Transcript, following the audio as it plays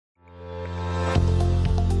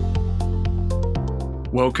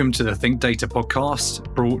Welcome to the Think Data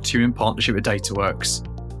podcast, brought to you in partnership with DataWorks.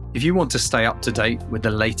 If you want to stay up to date with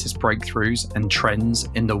the latest breakthroughs and trends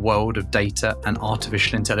in the world of data and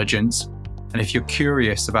artificial intelligence, and if you're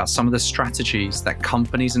curious about some of the strategies that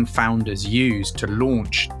companies and founders use to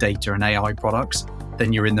launch data and AI products,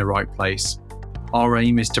 then you're in the right place. Our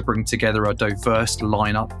aim is to bring together a diverse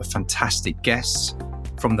lineup of fantastic guests,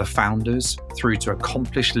 from the founders through to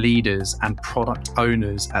accomplished leaders and product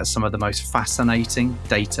owners at some of the most fascinating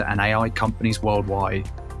data and AI companies worldwide.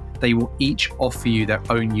 They will each offer you their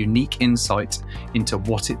own unique insight into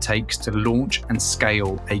what it takes to launch and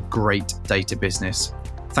scale a great data business.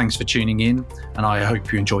 Thanks for tuning in, and I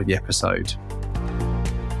hope you enjoyed the episode.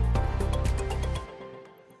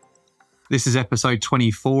 This is episode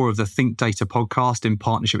 24 of the Think Data podcast in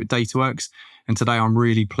partnership with DataWorks. And today I'm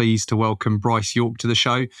really pleased to welcome Bryce York to the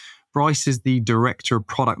show. Bryce is the Director of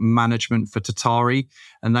Product Management for Tatari,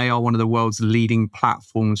 and they are one of the world's leading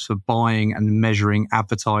platforms for buying and measuring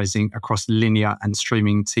advertising across linear and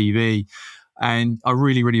streaming TV. And I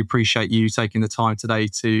really, really appreciate you taking the time today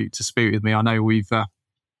to speak with me. I know we've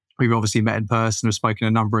obviously met in person, we've spoken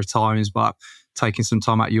a number of times, but taking some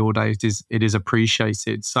time out of your day, it is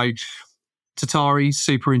appreciated. So Tatari,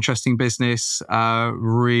 super interesting business,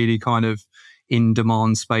 really kind of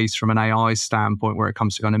in-demand space from an AI standpoint where it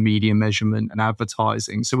comes to kind of media measurement and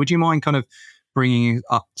advertising. So would you mind kind of bringing it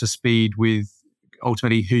up to speed with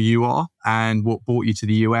ultimately who you are and what brought you to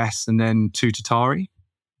the US and then to Tatari?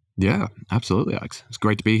 Yeah, absolutely, Alex. It's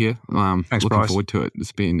great to be here. Thanks, looking Bryce. forward to it.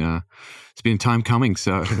 It's been time coming,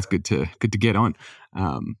 so it's good to get on.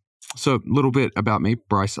 So a little bit about me,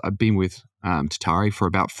 Bryce. I've been with Tatari for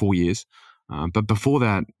about 4 years, but before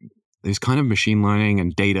that, this kind of machine learning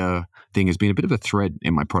and data thing has been a bit of a thread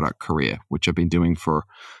in my product career, which I've been doing for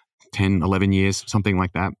 10, 11 years, something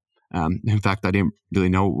like that. In fact, I didn't really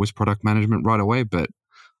know it was product management right away, but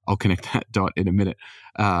I'll connect that dot in a minute.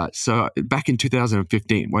 So back in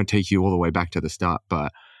 2015, won't take you all the way back to the start,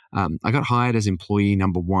 but I got hired as employee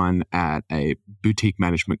number one at a boutique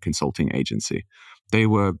management consulting agency. They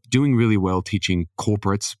were doing really well teaching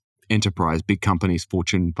corporates, enterprise, big companies,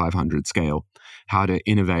 Fortune 500 scale, how to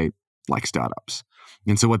innovate like startups.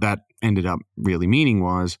 And so what that ended up really meaning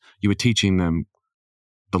was you were teaching them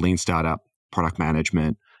the lean startup, product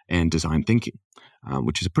management, and design thinking,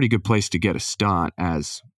 which is a pretty good place to get a start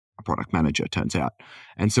as a product manager, turns out.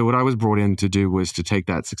 And so what I was brought in to do was to take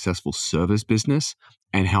that successful service business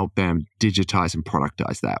and help them digitize and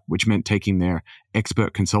productize that, which meant taking their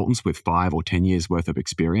expert consultants with 5 or 10 years worth of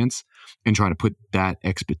experience and trying to put that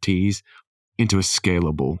expertise into a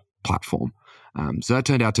scalable platform. So that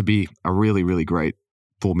turned out to be a really, really great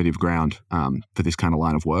formative ground for this kind of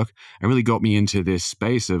line of work, and really got me into this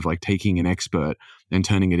space of like taking an expert and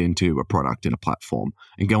turning it into a product and a platform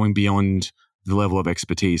and going beyond the level of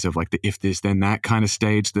expertise of like the if this then that kind of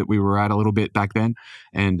stage that we were at a little bit back then,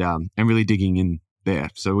 and really digging in there.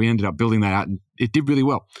 So we ended up building that out, and it did really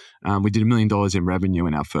well. We did $1 million in revenue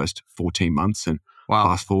in our first 14 months, and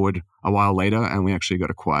fast forward a while later, and we actually got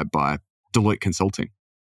acquired by Deloitte Consulting.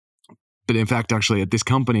 But in fact, actually, at this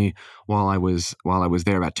company, while I was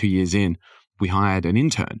there about 2 years in, we hired an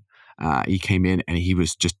intern. He came in and he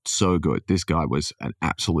was just so good. This guy was an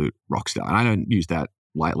absolute rock star, and I don't use that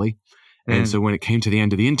lightly. And so when it came to the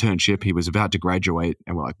end of the internship, he was about to graduate,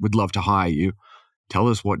 and we're like, "We'd love to hire you. Tell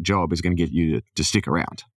us what job is going to get you to stick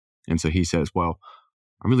around." And so he says, "Well,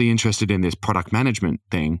 I'm really interested in this product management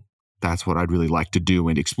thing. That's what I'd really like to do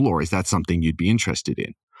and explore. Is that something you'd be interested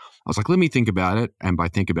in?" I was like, "Let me think about it." And by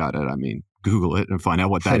think about it, I mean, Google it and find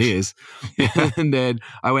out what that is. And then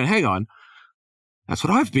I went, hang on, that's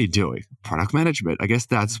what I've been doing, product management. I guess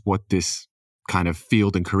that's what this kind of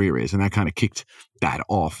field and career is. And that kind of kicked that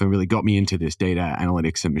off and really got me into this data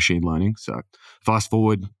analytics and machine learning. So fast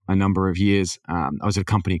forward a number of years, I was at a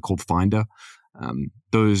company called Finder.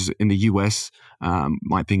 Those in the US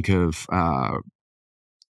might think of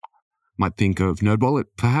NerdWallet,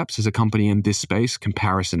 perhaps, as a company in this space,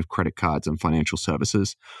 comparison of credit cards and financial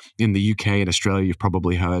services. In the UK and Australia, you've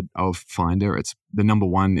probably heard of Finder. It's the number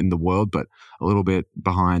one in the world, but a little bit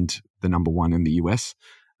behind the number one in the US.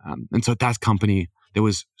 And so at that company, there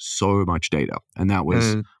was so much data. And that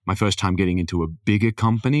was my first time getting into a bigger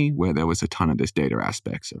company where there was a ton of this data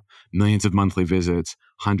aspect. So millions of monthly visits,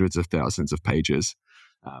 hundreds of thousands of pages.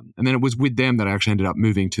 And then it was with them that I actually ended up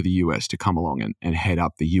moving to the US to come along and head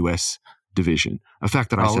up the US division. The fact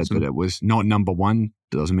that I said that it was not number one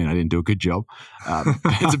doesn't mean I didn't do a good job.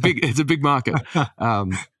 It's a big market.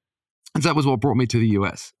 And so that was what brought me to the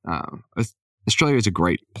US. Australia is a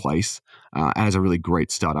great place and has a really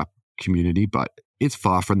great startup community, but it's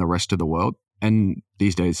far from the rest of the world. And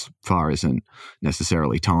these days, far isn't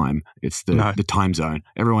necessarily time. It's No. the time zone.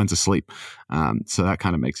 Everyone's asleep. So that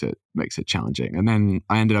kind of makes it challenging. And then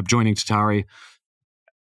I ended up joining Tatari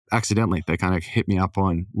accidentally. They kind of hit me up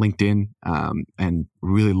on LinkedIn and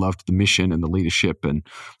really loved the mission and the leadership. And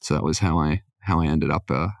so that was how I ended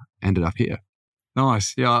up here.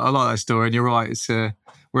 Nice. Yeah, I like that story. And you're right. It's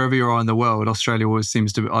wherever you are in the world, Australia always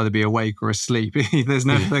seems to either be awake or asleep. There's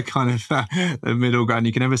never kind of a middle ground.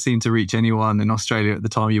 You can never seem to reach anyone in Australia at the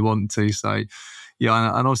time you want to. So,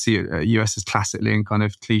 yeah, and obviously US is classically and kind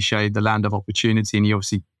of cliched the land of opportunity, and you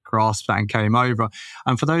obviously grasped that and came over.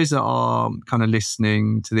 And for those that are kind of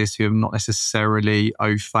listening to this who are not necessarily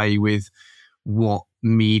au fait with what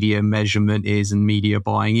media measurement is and media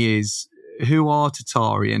buying is, who are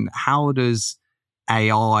Tatari and how does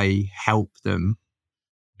AI help them?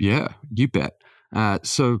 Yeah, you bet.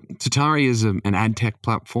 So Tatari is an ad tech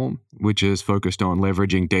platform which is focused on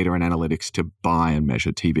leveraging data and analytics to buy and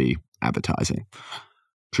measure TV advertising.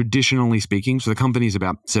 Traditionally speaking, so the company is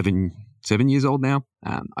about seven years old now.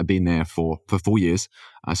 I've been there for 4 years.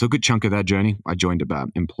 So a good chunk of that journey. I joined about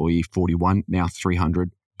employee 41, now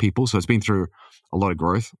 300 people. So it's been through a lot of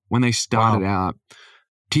growth. When they started out,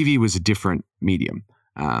 TV was a different medium.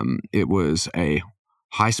 It was a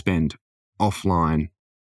high-spend, offline,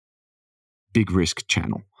 big-risk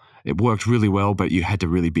channel. It worked really well, but you had to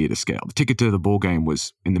really be at a scale. The ticket to the ball game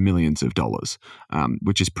was in the millions of dollars,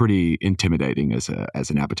 which is pretty intimidating as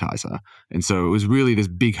an advertiser. And so it was really this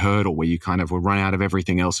big hurdle where you kind of would run out of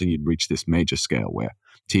everything else and you'd reach this major scale where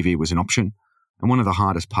TV was an option. And one of the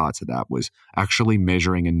hardest parts of that was actually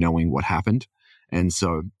measuring and knowing what happened. And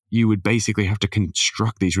so you would basically have to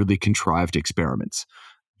construct these really contrived experiments,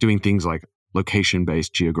 doing things like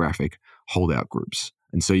location-based geographic holdout groups.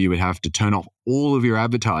 And so you would have to turn off all of your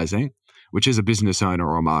advertising, which as a business owner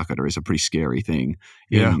or a marketer is a pretty scary thing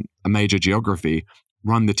in a major geography,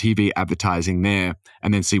 run the TV advertising there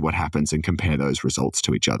and then see what happens and compare those results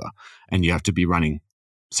to each other. And you have to be running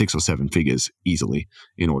 6 or 7 figures easily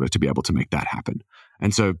in order to be able to make that happen.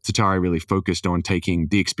 And so Tatari really focused on taking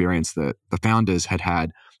the experience that the founders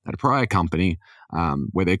had at a prior company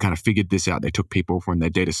where they kind of figured this out. They took people from their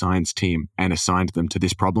data science team and assigned them to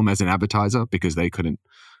this problem as an advertiser because they couldn't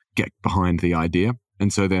get behind the idea.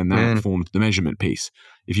 And so then that formed the measurement piece.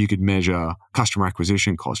 If you could measure customer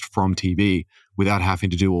acquisition cost from TV without having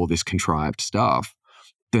to do all this contrived stuff,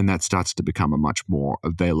 then that starts to become a much more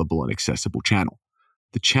available and accessible channel.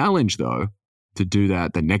 The challenge, though, to do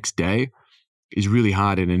that the next day is really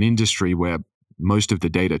hard in an industry where most of the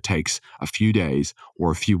data takes a few days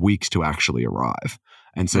or a few weeks to actually arrive.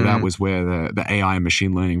 And so that was where the AI and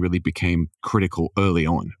machine learning really became critical early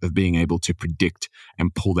on, of being able to predict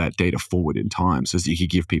and pull that data forward in time so that you could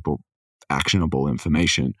give people actionable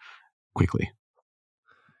information quickly.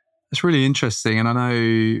 It's really interesting. And I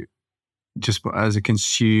know just as a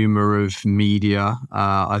consumer of media,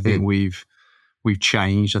 I think we've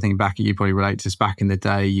changed. I think you probably relate to this. Back in the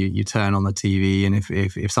day, you turn on the TV, and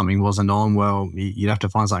if something wasn't on, well, you'd have to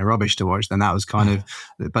find something rubbish to watch. Then that was kind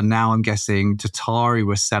of. But now I'm guessing Tatari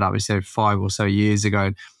was set up, we said 5 or so years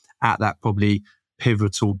ago, at that probably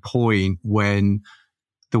pivotal point when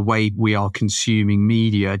the way we are consuming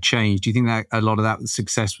media changed. Do you think that a lot of that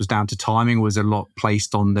success was down to timing, or was a lot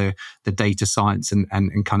placed on the data science and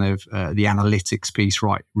kind of the analytics piece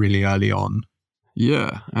really early on?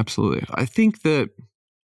 Yeah, absolutely. I think that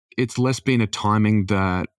it's less been a timing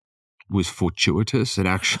that was fortuitous. It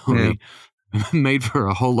actually made for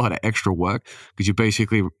a whole lot of extra work because you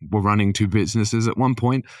basically were running 2 businesses at one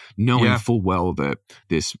point, knowing full well that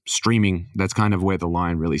this streaming, that's kind of where the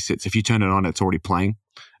line really sits. If you turn it on, it's already playing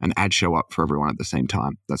and ads show up for everyone at the same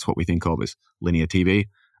time. That's what we think of as linear TV.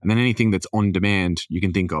 And then anything that's on demand, you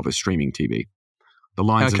can think of as streaming TV. The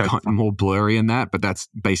lines have gotten more blurry in that, but that's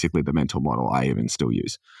basically the mental model I even still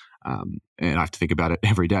use. And I have to think about it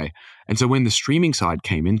every day. And so when the streaming side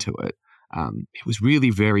came into it, it was really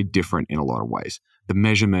very different in a lot of ways. The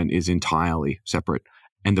measurement is entirely separate,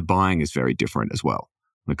 and the buying is very different as well.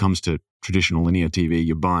 When it comes to traditional linear TV,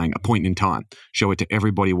 you're buying a point in time. Show it to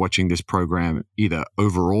everybody watching this program, either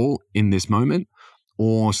overall in this moment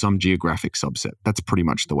or some geographic subset. That's pretty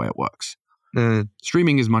much the way it works.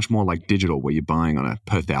 Streaming is much more like digital, where you're buying on a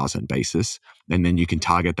per 1,000 basis, and then you can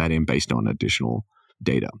target that in based on additional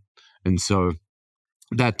data. And so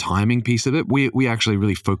that timing piece of it, we actually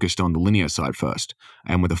really focused on the linear side first,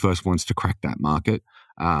 and we're the first ones to crack that market,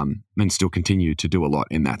 and still continue to do a lot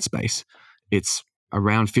in that space. It's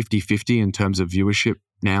around 50-50 in terms of viewership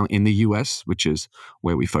now in the US, which is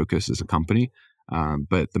where we focus as a company.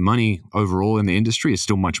 But the money overall in the industry is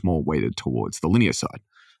still much more weighted towards the linear side.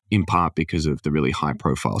 in part because of the really high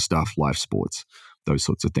profile stuff, live sports, those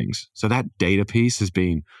sorts of things. So that data piece has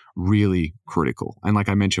been really critical. And like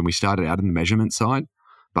I mentioned, we started out in the measurement side,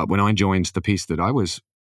 but when I joined, the piece that I was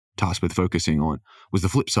tasked with focusing on was the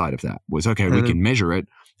flip side of that was, okay, we can measure it.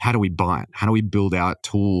 How do we buy it? How do we build out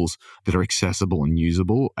tools that are accessible and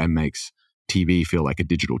usable and makes TV feel like a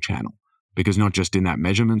digital channel? Because not just in that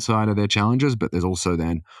measurement side are there challenges, but there's also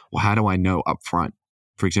then, well, how do I know upfront?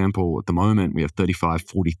 For example, at the moment, we have 35,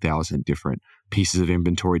 40,000 different pieces of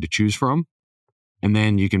inventory to choose from. And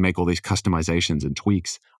then you can make all these customizations and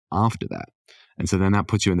tweaks after that. And so then that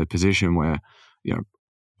puts you in the position where,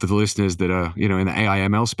 for the listeners that are, in the AI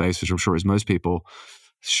ML space, which I'm sure is most people,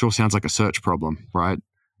 sure sounds like a search problem, right?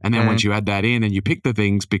 And then once you add that in and you pick the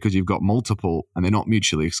things because you've got multiple and they're not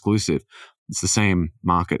mutually exclusive, it's the same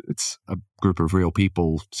market. It's a group of real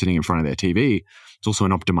people sitting in front of their TV. It's also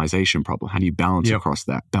an optimization problem. How do you balance across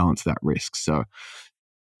that, balance that risk? So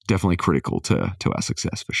definitely critical to our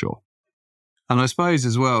success for sure. And I suppose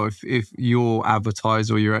as well, if your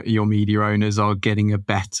advertiser or your media owners are getting a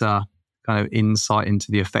better kind of insight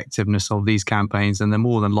into the effectiveness of these campaigns, then they're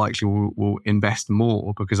more than likely will invest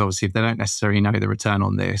more, because obviously if they don't necessarily know the return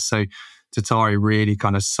on this. So Tatari really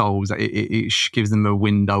kind of solves that. It gives them a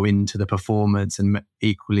window into the performance and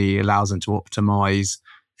equally allows them to optimize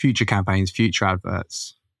future campaigns, future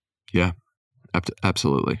adverts. Yeah,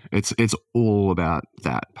 absolutely. It's all about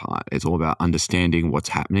that part. It's all about understanding what's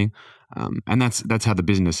happening. And that's how the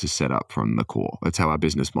business is set up from the core. That's how our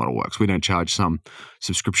business model works. We don't charge some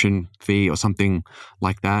subscription fee or something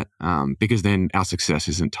like that, because then our success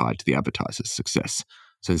isn't tied to the advertiser's success.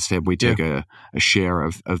 So instead, we take a share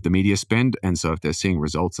of the media spend. And so if they're seeing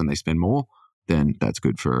results and they spend more, then that's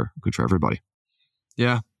good for everybody.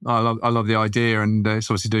 Yeah, I love the idea, and it's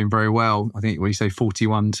obviously doing very well. I think what you say,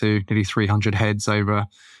 41 to nearly 300 heads over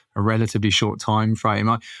a relatively short time frame.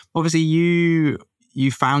 Obviously, you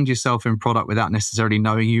found yourself in product without necessarily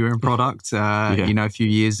knowing you were in product. A few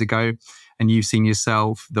years ago, and you've seen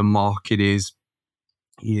yourself. The market is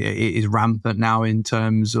rampant now in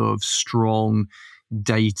terms of strong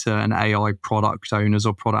data and AI product owners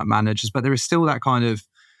or product managers, but there is still that kind of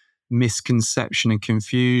misconception and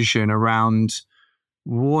confusion around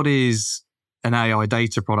what is an AI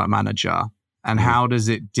data product manager and how does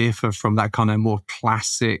it differ from that kind of more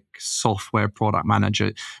classic software product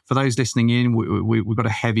manager. For those listening in, we've got a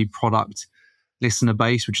heavy product listener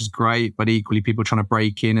base, which is great, but equally people trying to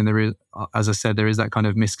break in. And there is, as I said, there is that kind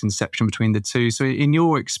of misconception between the two. So in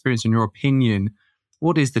your experience, in your opinion,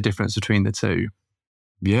 what is the difference between the two?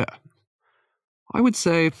 Yeah, I would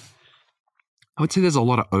say there's a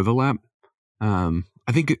lot of overlap.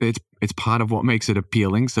 I think it's part of what makes it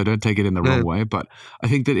appealing, so don't take it in the wrong way. But I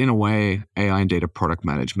think that in a way, AI and data product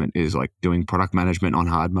management is like doing product management on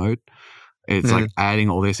hard mode. It's like adding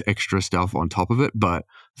all this extra stuff on top of it. But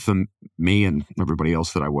for me and everybody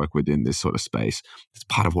else that I work with in this sort of space, it's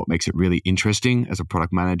part of what makes it really interesting. As a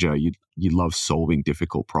product manager, you love solving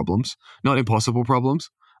difficult problems, not impossible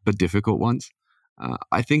problems, but difficult ones.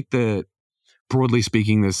 I think that broadly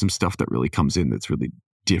speaking, there's some stuff that really comes in that's really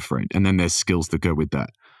different. And then there's skills that go with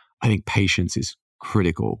that. I think patience is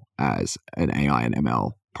critical as an AI and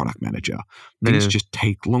ML product manager. Things just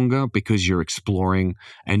take longer because you're exploring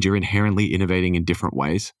and you're inherently innovating in different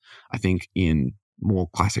ways. I think in more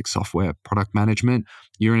classic software product management,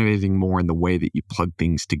 you're innovating more in the way that you plug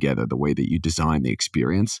things together, the way that you design the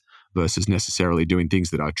experience versus necessarily doing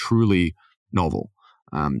things that are truly novel.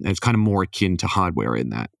 And it's kind of more akin to hardware in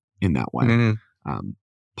that way.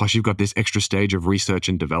 Plus, you've got this extra stage of research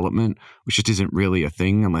and development, which just isn't really a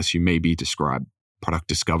thing unless you maybe describe product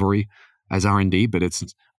discovery as R&D, but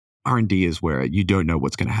R&D is where you don't know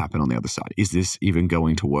what's going to happen on the other side. Is this even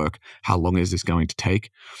going to work? How long is this going to take?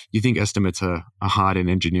 You think estimates are hard in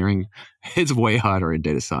engineering? It's way harder in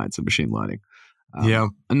data science and machine learning.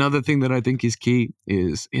 Another thing that I think is key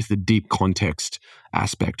is the deep context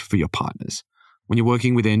aspect for your partners. When you're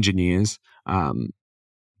working with engineers,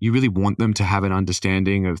 you really want them to have an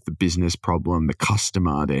understanding of the business problem, the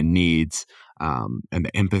customer, their needs, and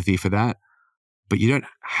the empathy for that. But you don't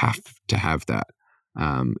have to have that.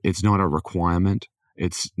 It's not a requirement.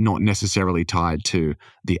 It's not necessarily tied to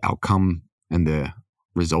the outcome and the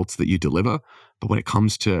results that you deliver. But when it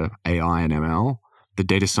comes to AI and ML, the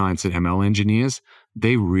data science and ML engineers,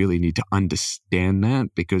 they really need to understand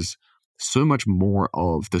that, because so much more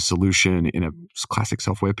of the solution in a classic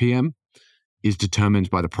software PM is determined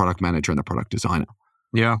by the product manager and the product designer.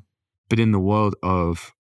 Yeah. But in the world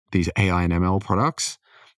of these AI and ML products,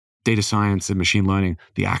 data science and machine learning,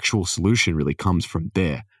 the actual solution really comes from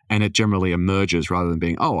there. and it generally emerges rather than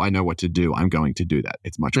being, oh, I know what to do, I'm going to do that.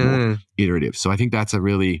 It's much more iterative. So I think that's a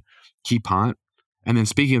really key part. And then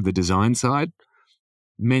speaking of the design side,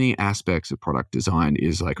 many aspects of product design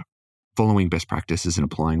is like following best practices and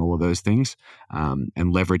applying all of those things, and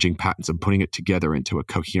leveraging patterns and putting it together into a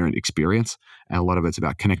coherent experience. And a lot of it's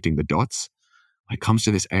about connecting the dots. When it comes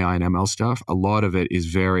to this AI and ML stuff, a lot of it is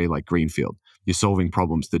very like greenfield. You're solving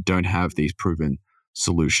problems that don't have these proven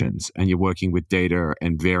solutions, and you're working with data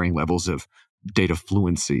and varying levels of data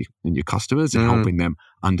fluency in your customers and helping them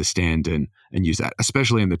understand and use that,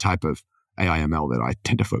 especially in the type of AI ML that I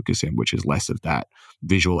tend to focus in, which is less of that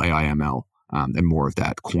visual AI ML and more of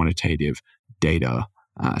that quantitative data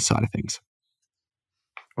side of things.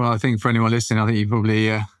 Well, I think for anyone listening, I think you probably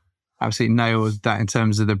absolutely nailed that in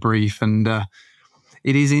terms of the brief. And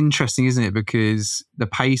it is interesting, isn't it? Because the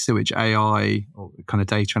pace at which AI or kind of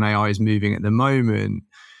data and AI is moving at the moment,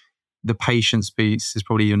 the patience piece is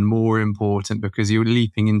probably even more important because you're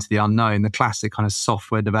leaping into the unknown. The classic kind of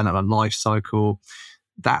software development life cycle,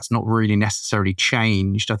 that's not really necessarily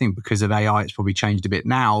changed. I think because of AI, it's probably changed a bit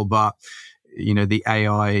now. But, you know, the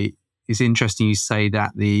AI is interesting. You say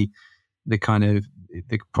that the kind of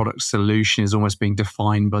the product solution is almost being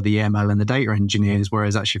defined by the ML and the data engineers,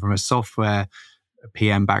 whereas actually from a software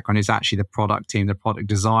PM background is actually the product team, the product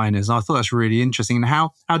designers. And I thought that's really interesting. And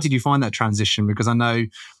how did you find that transition? Because I know,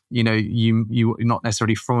 you know, you're not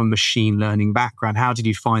necessarily from a machine learning background. How did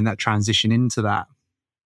you find that transition into that?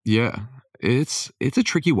 Yeah, it's a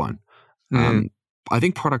tricky one. I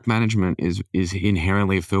think product management is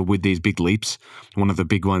inherently filled with these big leaps. One of the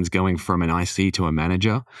big ones going from an IC to a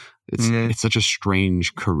manager. It's such a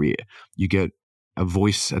strange career. You get a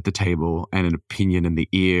voice at the table and an opinion in the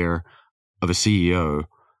ear of a CEO,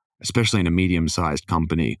 especially in a medium-sized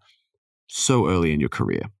company, so early in your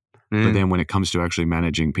career. But then when it comes to actually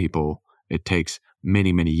managing people, it takes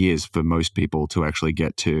many, many years for most people to actually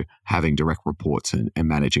get to having direct reports and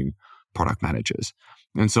managing product managers.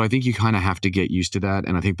 And so I think you kind of have to get used to that.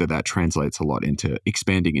 And I think that translates a lot into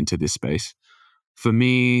expanding into this space. For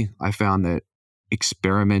me, I found that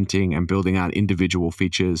experimenting and building out individual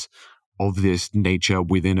features of this nature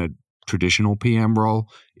within a traditional PM role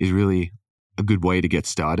is really a good way to get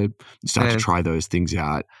started, start to try those things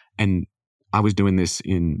out. And I was doing this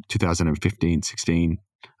in 2015, 16.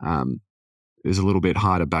 It was a little bit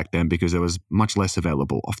harder back then because there was much less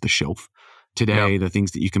available off the shelf. Today, the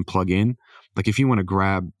things that you can plug in, like if you want to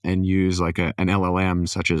grab and use like an LLM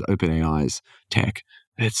such as OpenAI's tech,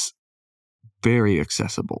 it's very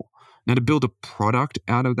accessible. Now, to build a product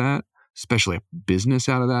out of that, especially a business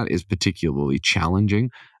out of that, is particularly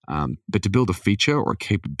challenging. But to build a feature or a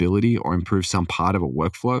capability or improve some part of a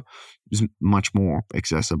workflow is much more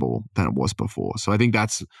accessible than it was before. So I think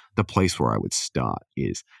that's the place where I would start,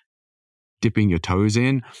 is dipping your toes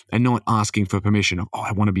in and not asking for permission of,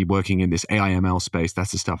 I want to be working in this AI/ML space.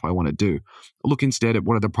 That's the stuff I want to do. Look instead at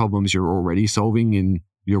what are the problems you're already solving in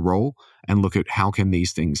your role and look at how can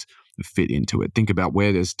these things fit into it. Think about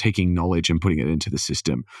where there's taking knowledge and putting it into the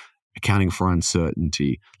system, accounting for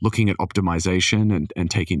uncertainty, looking at optimization and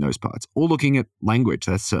taking those parts, or looking at language.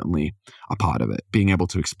 That's certainly a part of it, being able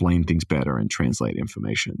to explain things better and translate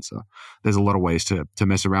information. So there's a lot of ways to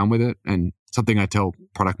mess around with it. And something I tell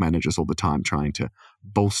product managers all the time trying to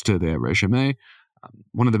bolster their resume,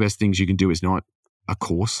 one of the best things you can do is not a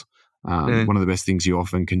course. One of the best things you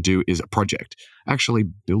often can do is a project. Actually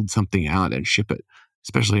build something out and ship it,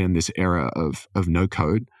 especially in this era of no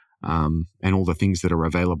code. And all the things that are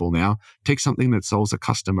available now. Take something that solves a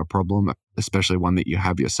customer problem, especially one that you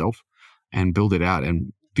have yourself, and build it out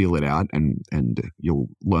and feel it out, and you'll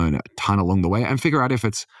learn a ton along the way and figure out if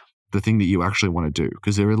it's the thing that you actually want to do.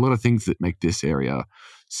 Because there are a lot of things that make this area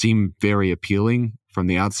seem very appealing from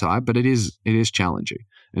the outside, but it is challenging.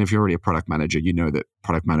 And if you're already a product manager, you know that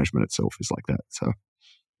product management itself is like that. So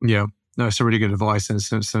yeah. No, it's a really good advice and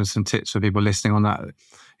some tips for people listening on that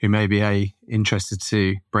who may be interested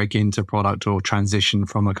to break into product or transition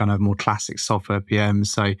from a kind of more classic software PM.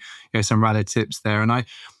 So some rally tips there. And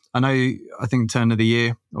I think turn of the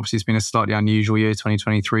year, obviously it's been a slightly unusual year.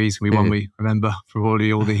 2023 is going to be one we remember for all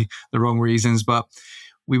the wrong reasons. But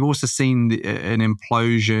we've also seen an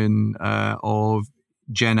implosion of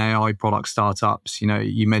Gen AI product startups. You know,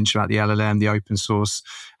 you mentioned about the LLM, the open source,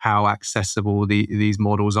 how accessible these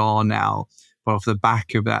models are now. But off the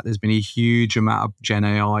back of that, there's been a huge amount of Gen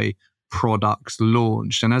AI products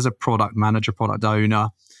launched. And as a product manager, product owner,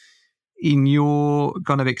 in your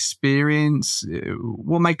kind of experience,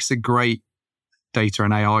 what makes a great data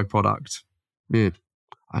and AI product?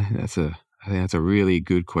 I think that's a really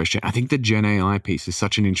good question. I think the Gen AI piece is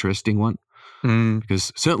such an interesting one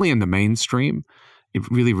because certainly in the mainstream, it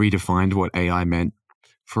really redefined what AI meant.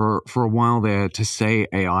 For a while there, to say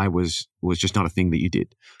AI was just not a thing that you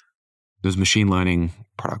did. There's machine learning,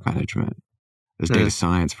 product management. There's data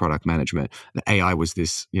science, product management. The AI was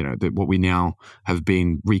this, what we now have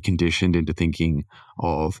been reconditioned into thinking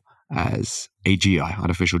of as AGI,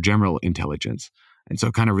 artificial general intelligence. And so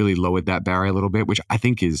it kind of really lowered that barrier a little bit, which I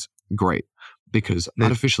think is great because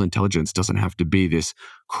artificial intelligence doesn't have to be this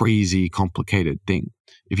crazy, complicated thing.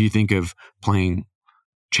 If you think of playing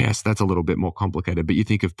chess, that's a little bit more complicated, but you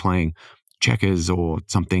think of playing checkers or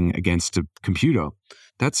something against a computer,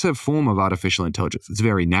 that's a form of artificial intelligence. It's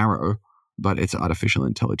very narrow, but it's artificial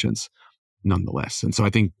intelligence nonetheless. And so I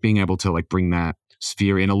think being able to like bring that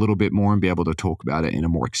sphere in a little bit more and be able to talk about it in a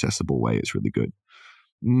more accessible way is really good.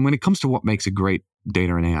 When it comes to what makes a great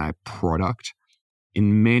data and AI product,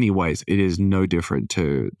 in many ways, it is no different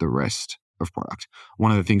to the rest of product.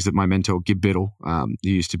 One of the things that my mentor, Gib Biddle, who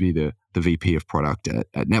used to be the VP of product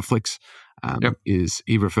at Netflix, is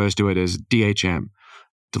he refers to it as DHM,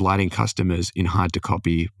 delighting customers in hard to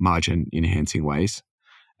copy, margin enhancing ways.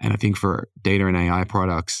 And I think for data and AI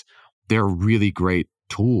products, they're a really great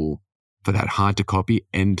tool for that hard to copy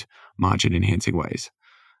and margin enhancing ways.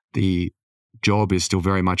 The job is still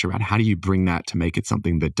very much around how do you bring that to make it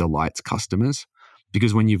something that delights customers?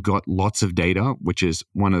 Because when you've got lots of data, which is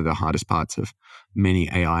one of the hardest parts of many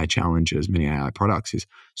AI challenges, many AI products, is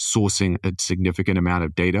sourcing a significant amount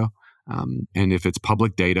of data. And if it's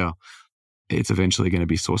public data, it's eventually going to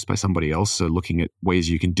be sourced by somebody else. So looking at ways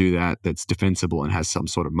you can do that that's defensible and has some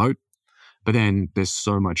sort of moat. But then there's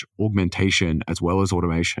so much augmentation as well as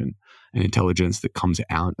automation and intelligence that comes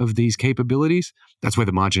out of these capabilities. That's where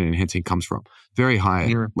the margin enhancing comes from. Very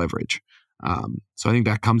high leverage. So I think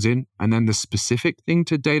that comes in. And then the specific thing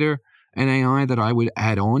to data and AI that I would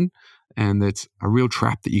add on, and that's a real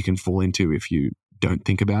trap that you can fall into if you don't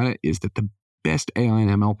think about it, is that the best AI and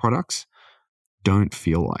ML products don't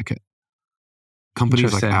feel like it.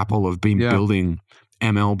 Companies like Apple have been building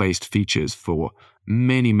ML-based features for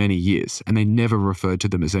many, many years, and they never referred to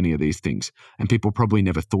them as any of these things. And people probably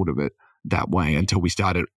never thought of it that way until we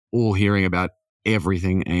started all hearing about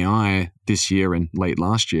everything AI this year and late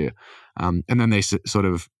last year. And then they sort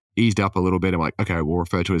of eased up a little bit and like, okay, we'll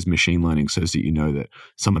refer to it as machine learning so that you know that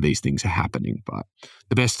some of these things are happening. But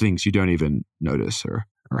the best things you don't even notice are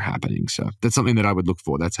happening. So that's something that I would look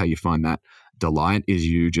for. That's how you find that delight, is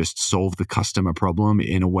you just solve the customer problem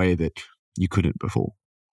in a way that you couldn't before.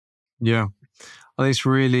 Yeah. I think it's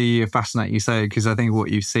really fascinating you say it, because I think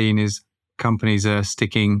what you've seen is companies are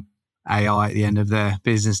sticking AI at the end of their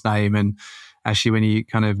business name. And actually, when you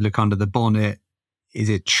kind of look under the bonnet, is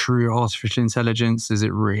it true artificial intelligence? Is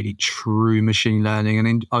it really true machine learning?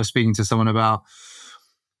 And I was speaking to someone about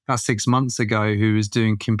 6 months ago who was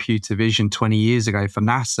doing computer vision 20 years ago for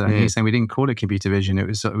NASA. And he's saying we didn't call it computer vision. It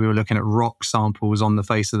was, we were looking at rock samples on the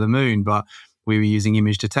face of the moon, but we were using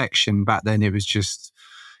image detection. Back then it was just,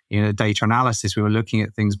 data analysis. We were looking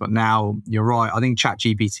at things, but now you're right. I think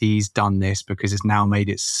ChatGPT's done this because it's now made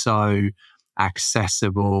it so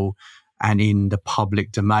accessible and in the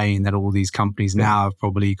public domain that all these companies now have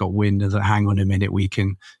probably got wind of, hang on a minute, we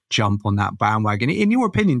can jump on that bandwagon. In your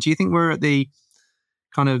opinion, do you think we're at the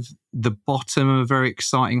kind of the bottom of a very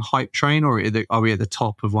exciting hype train, or are we at the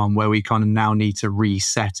top of one where we kind of now need to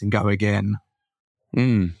reset and go again?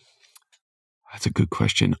 That's a good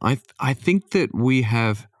question. I think that we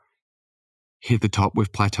have hit the top.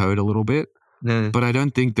 We've plateaued a little bit, but I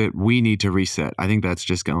don't think that we need to reset. I think that's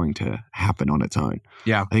just going to happen on its own.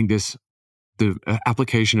 Yeah. I think the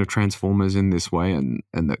application of transformers in this way and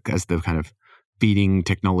as the kind of feeding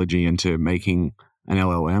technology into making an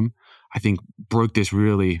LLM, I think broke this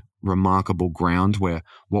really remarkable ground where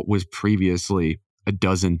what was previously a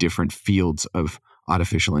dozen different fields of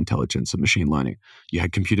artificial intelligence and machine learning. You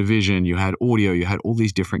had computer vision, you had audio, you had all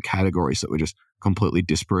these different categories that were just completely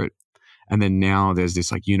disparate. And then now there's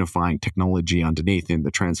this like unifying technology underneath in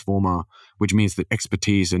the transformer, which means that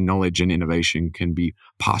expertise and knowledge and innovation can be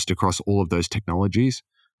passed across all of those technologies,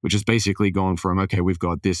 which is basically gone from, okay, we've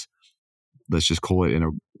got this, let's just call it in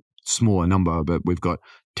a smaller number, but we've got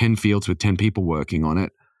 10 fields with 10 people working on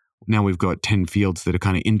it. Now we've got 10 fields that are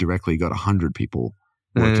kind of indirectly got 100 people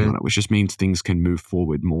working on it, which just means things can move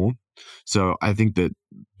forward more. So I think that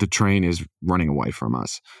the train is running away from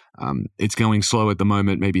us. It's going slow at the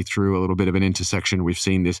moment, maybe through a little bit of an intersection. We've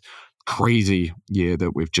seen this crazy year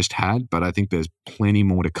that we've just had, but I think there's plenty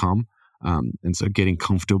more to come. And so getting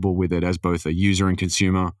comfortable with it as both a user and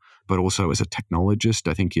consumer, but also as a technologist,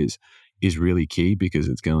 I think is really key, because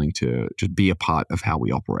it's going to just be a part of how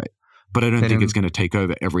we operate. but I don't think it's Then, going to take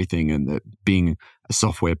over everything, and that being a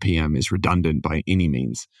software PM is redundant by any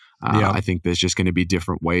means. yeah, I think there's just going to be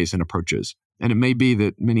different ways and approaches. And it may be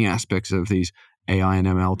that many aspects of these AI and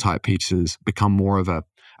ML type pieces become more of a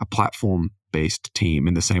platform-based team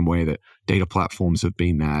in the same way that data platforms have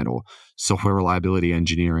been that, or software reliability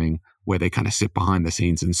engineering, where they kind of sit behind the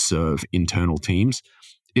scenes and serve internal teams.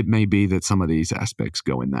 It may be that some of these aspects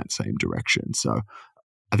go in that same direction. So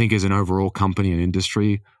I think as an overall company and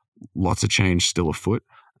industry, lots of change still afoot.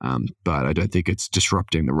 But I don't think it's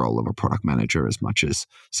disrupting the role of a product manager as much as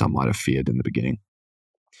some might have feared in the beginning.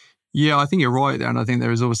 yeah, I think you're right there, and I think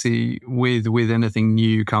there is obviously with anything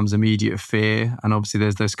new comes immediate fear, and obviously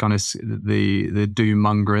there's this kind of the doom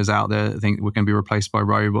mongers out there that think we're going to be replaced by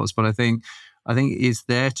robots, but I think it's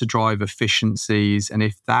there to drive efficiencies, and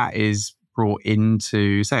if that is brought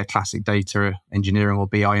into, say, a classic data engineering or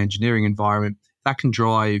BI engineering environment, that can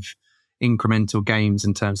drive incremental gains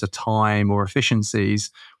in terms of time or efficiencies,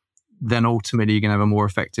 then ultimately you're going to have a more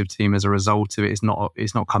effective team as a result of it. It's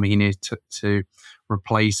not coming in here to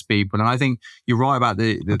replace people. And I think you're right about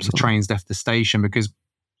the trains left the station, because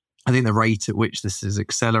I think the rate at which this has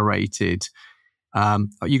accelerated.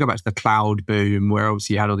 You go back to the cloud boom, where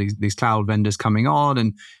obviously you had all these cloud vendors coming on,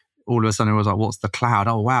 and all of a sudden it was like, what's the cloud?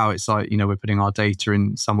 Oh wow, it's like, we're putting our data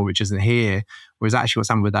in somewhere which isn't here. Whereas actually what's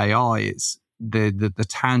happened with AI, it's the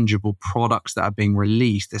tangible products that are being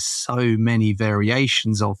released. There's so many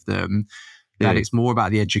variations of them that it's more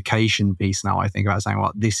about the education piece now. I think about saying,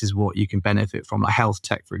 well, this is what you can benefit from, like health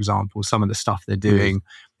tech, for example. Some of the stuff they're doing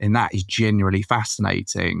in that is genuinely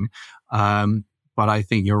fascinating. But I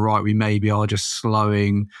think you're right. We maybe are just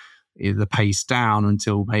slowing the pace down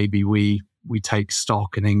until maybe we take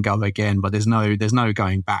stock and then go again. But there's no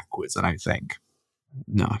going backwards, I don't think.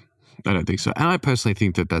 No, I don't think so. And I personally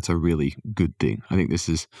think that that's a really good thing. I think this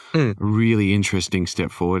is a really interesting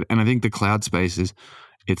step forward. And I think the cloud space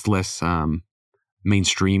it's less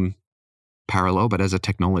mainstream parallel, but as a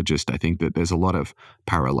technologist, I think that there's a lot of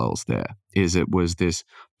parallels there. It was this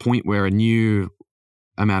point where a new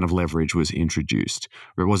amount of leverage was introduced,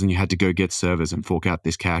 where it wasn't you had to go get servers and fork out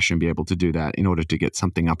this cash and be able to do that in order to get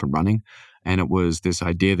something up and running. And it was this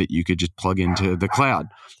idea that you could just plug into the cloud,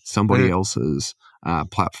 somebody else's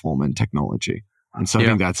platform and technology. And so I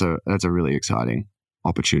think that's a really exciting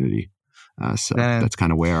opportunity. So that's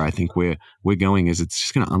kind of where I think we're going, is it's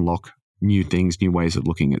just going to unlock new things, new ways of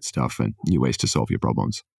looking at stuff, and new ways to solve your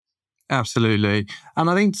problems. Absolutely.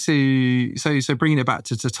 And I think so bringing it back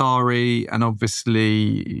to Tatari, and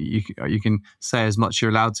obviously you can say as much as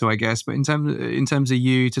you're allowed to, I guess, but in terms of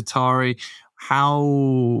you, Tatari,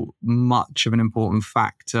 how much of an important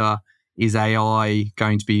factor is AI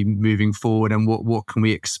going to be moving forward, and what can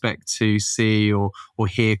we expect to see or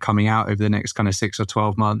hear coming out over the next kind of 6 or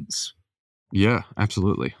 12 months? Yeah,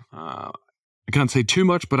 absolutely. I can't say too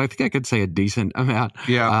much, but I think I could say a decent amount.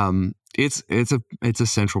 Yeah. It's a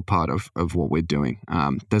central part of what we're doing.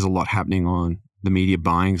 There's a lot happening on the media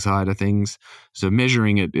buying side of things. So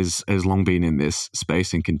measuring it has long been in this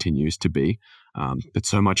space and continues to be. But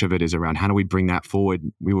so much of it is around how do we bring that forward?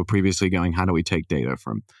 We were previously going, how do we take data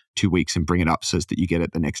from 2 weeks and bring it up so that you get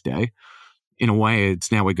it the next day? In a way,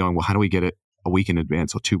 it's now we're going, well, how do we get it a week in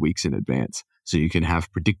advance or 2 weeks in advance so you can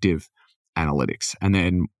have predictive analytics? And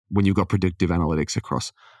then when you've got predictive analytics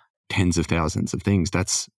across tens of thousands of things,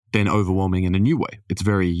 that's then overwhelming in a new way. It's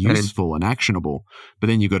very useful and actionable, but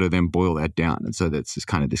then you've got to then boil that down. And so that's this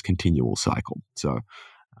kind of this continual cycle. So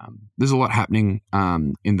there's a lot happening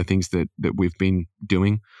in the things that we've been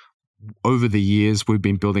doing. Over the years, we've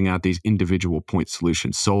been building out these individual point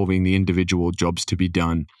solutions, solving the individual jobs to be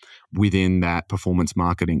done within that performance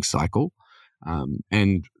marketing cycle.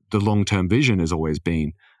 And the long-term vision has always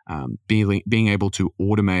been being able to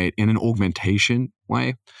automate in an augmentation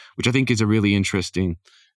way, which I think is a really interesting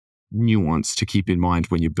nuance to keep in mind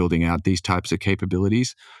when you're building out these types of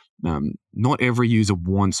capabilities. Not every user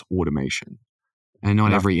wants automation, and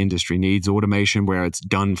not every industry needs automation where it's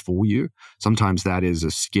done for you. Sometimes that is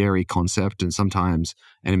a scary concept, and sometimes,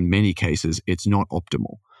 and in many cases, it's not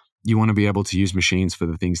optimal. You want to be able to use machines for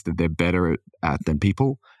the things that they're better at than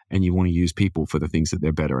people, and you want to use people for the things that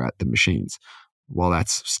they're better at than machines. Well,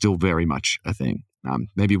 that's still very much a thing.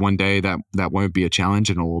 Maybe one day that won't be a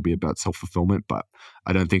challenge and it'll all be about self-fulfillment, but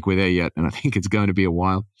I don't think we're there yet, and I think it's going to be a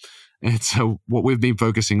while. And so what we've been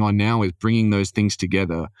focusing on now is bringing those things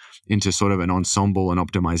together into sort of an ensemble and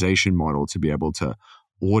optimization model to be able to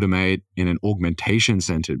automate in an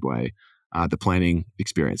augmentation-centered way the planning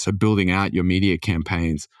experience. So building out your media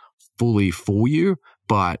campaigns fully for you,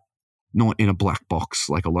 but not in a black box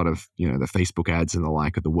like a lot of the Facebook ads and the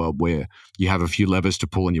like of the world, where you have a few levers to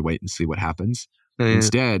pull and you wait and see what happens.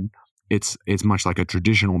 Instead, it's much like a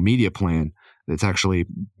traditional media plan that's actually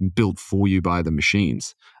built for you by the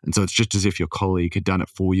machines. And so it's just as if your colleague had done it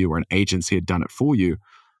for you or an agency had done it for you.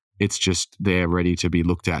 It's just there ready to be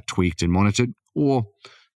looked at, tweaked, and monitored, or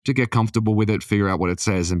to get comfortable with it, figure out what it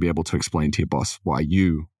says, and be able to explain to your boss why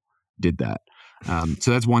you did that.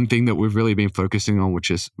 So that's one thing that we've really been focusing on,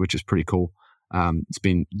 which is pretty cool. It's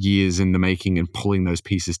been years in the making and pulling those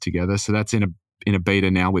pieces together. So that's in a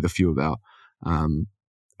beta now with a few of our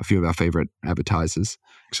favorite advertisers.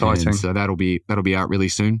 Exciting. And so that'll be out really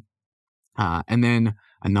soon. And then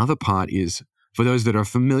another part is for those that are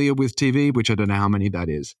familiar with TV, which I don't know how many that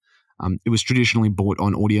is. It was traditionally bought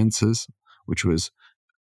on audiences, which was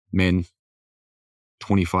men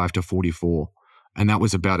 25 to 44. And that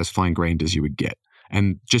was about as fine-grained as you would get.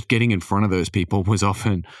 And just getting in front of those people was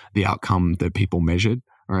often the outcome that people measured,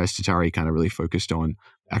 whereas Tatari kind of really focused on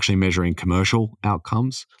actually measuring commercial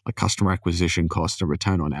outcomes, like customer acquisition cost and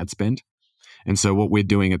return on ad spend. And so what we're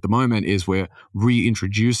doing at the moment is we're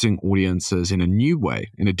reintroducing audiences in a new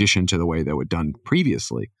way, in addition to the way they were done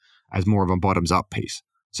previously, as more of a bottoms-up piece.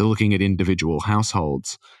 So looking at individual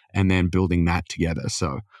households and then building that together.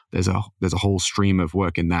 So there's a whole stream of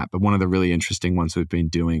work in that. But one of the really interesting ones we've been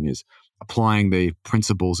doing is applying the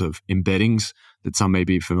principles of embeddings that some may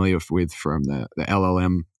be familiar with from the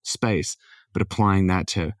LLM space, but applying that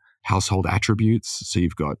to household attributes. So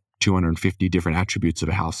you've got 250 different attributes of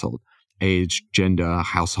a household: age, gender,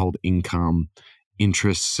 household income,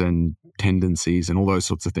 interests and tendencies, and all those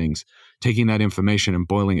sorts of things. Taking that information and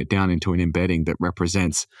boiling it down into an embedding that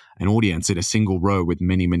represents an audience in a single row with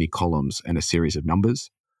many, many columns and a series of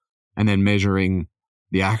numbers, and then measuring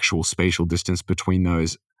the actual spatial distance between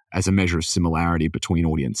those as a measure of similarity between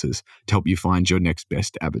audiences to help you find your next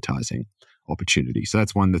best advertising opportunity. So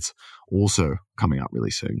that's one that's also coming up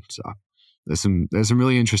really soon. So there's some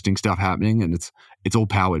really interesting stuff happening, and it's all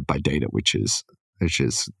powered by data, which is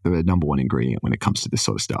the number one ingredient when it comes to this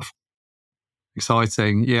sort of stuff.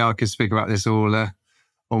 Exciting. Yeah, I could speak about this all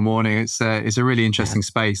morning. It's a really interesting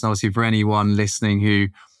space. And obviously for anyone listening who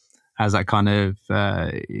has that kind of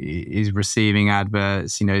is receiving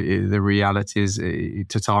adverts, the reality is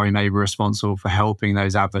Tatari may be responsible for helping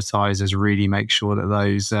those advertisers really make sure that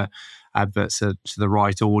those adverts are to the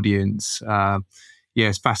right audience.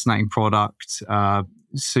 It's fascinating product,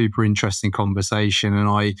 super interesting conversation. And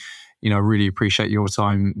I really appreciate your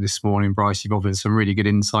time this morning, Bryce. You've offered some really good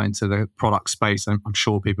insight into the product space. I'm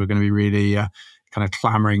sure people are going to be really kind of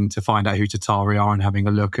clamoring to find out who Tatari are and having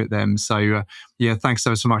a look at them. So, thanks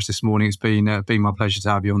so much this morning. It's been my pleasure to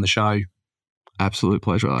have you on the show. Absolute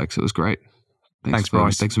pleasure, Alex. It was great. Thanks,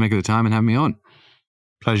 Bryce. Thanks for making the time and having me on.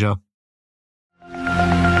 Pleasure.